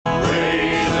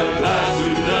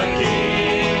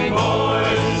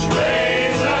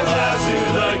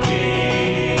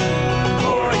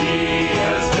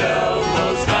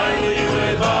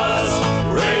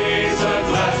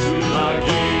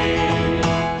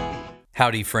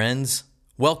Howdy, friends.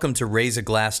 Welcome to Raise a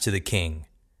Glass to the King,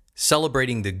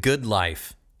 celebrating the good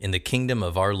life in the kingdom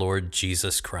of our Lord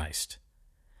Jesus Christ.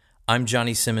 I'm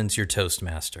Johnny Simmons, your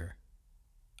Toastmaster.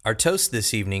 Our toast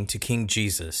this evening to King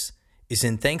Jesus is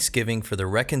in thanksgiving for the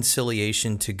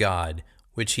reconciliation to God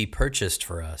which He purchased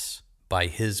for us by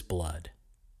His blood.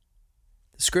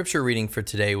 The scripture reading for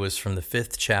today was from the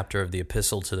 5th chapter of the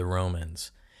Epistle to the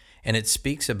Romans, and it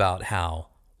speaks about how,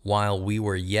 while we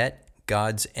were yet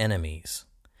God's enemies,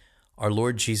 our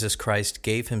Lord Jesus Christ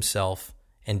gave Himself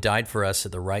and died for us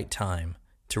at the right time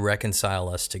to reconcile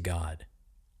us to God.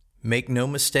 Make no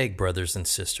mistake, brothers and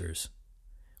sisters,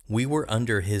 we were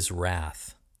under His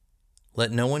wrath.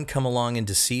 Let no one come along and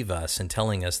deceive us in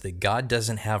telling us that God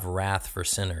doesn't have wrath for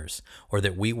sinners or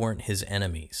that we weren't His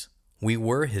enemies. We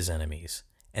were His enemies,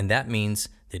 and that means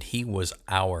that He was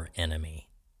our enemy.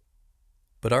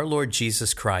 But our Lord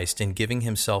Jesus Christ, in giving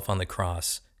Himself on the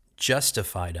cross,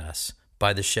 justified us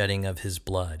by the shedding of His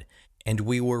blood, and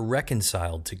we were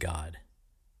reconciled to God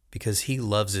because He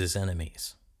loves His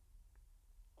enemies.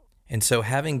 And so,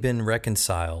 having been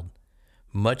reconciled,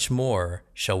 much more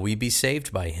shall we be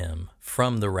saved by Him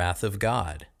from the wrath of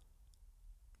God.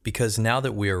 Because now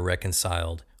that we are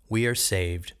reconciled, we are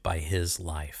saved by His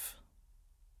life.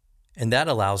 And that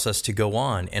allows us to go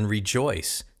on and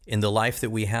rejoice in the life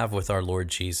that we have with our Lord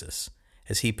Jesus,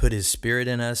 as He put His Spirit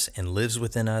in us and lives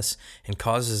within us and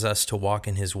causes us to walk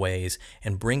in His ways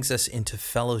and brings us into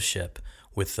fellowship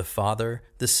with the Father,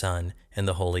 the Son, and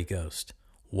the Holy Ghost.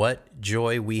 What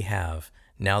joy we have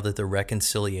now that the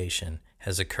reconciliation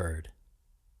has occurred.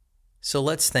 So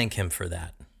let's thank Him for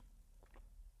that.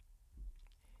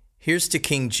 Here's to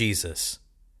King Jesus,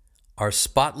 our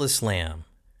spotless Lamb,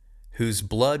 whose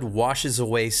blood washes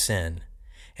away sin,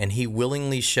 and He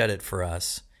willingly shed it for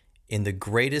us in the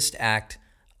greatest act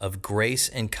of grace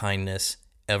and kindness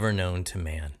ever known to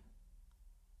man.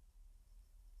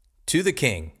 To the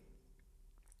King.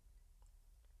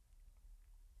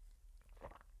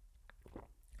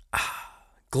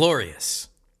 Glorious.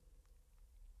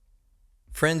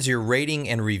 Friends, your rating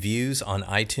and reviews on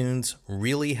iTunes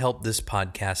really help this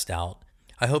podcast out.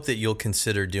 I hope that you'll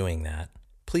consider doing that.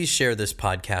 Please share this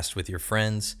podcast with your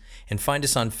friends and find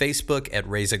us on Facebook at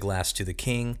Raise a Glass to the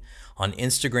King, on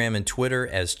Instagram and Twitter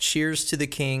as Cheers to the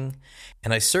King,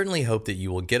 and I certainly hope that you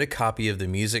will get a copy of the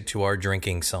music to our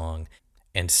drinking song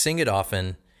and sing it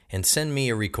often and send me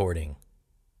a recording.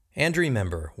 And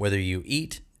remember, whether you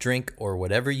eat, drink, or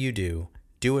whatever you do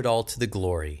it all to the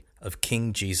glory of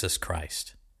King Jesus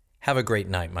Christ. Have a great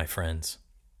night, my friends.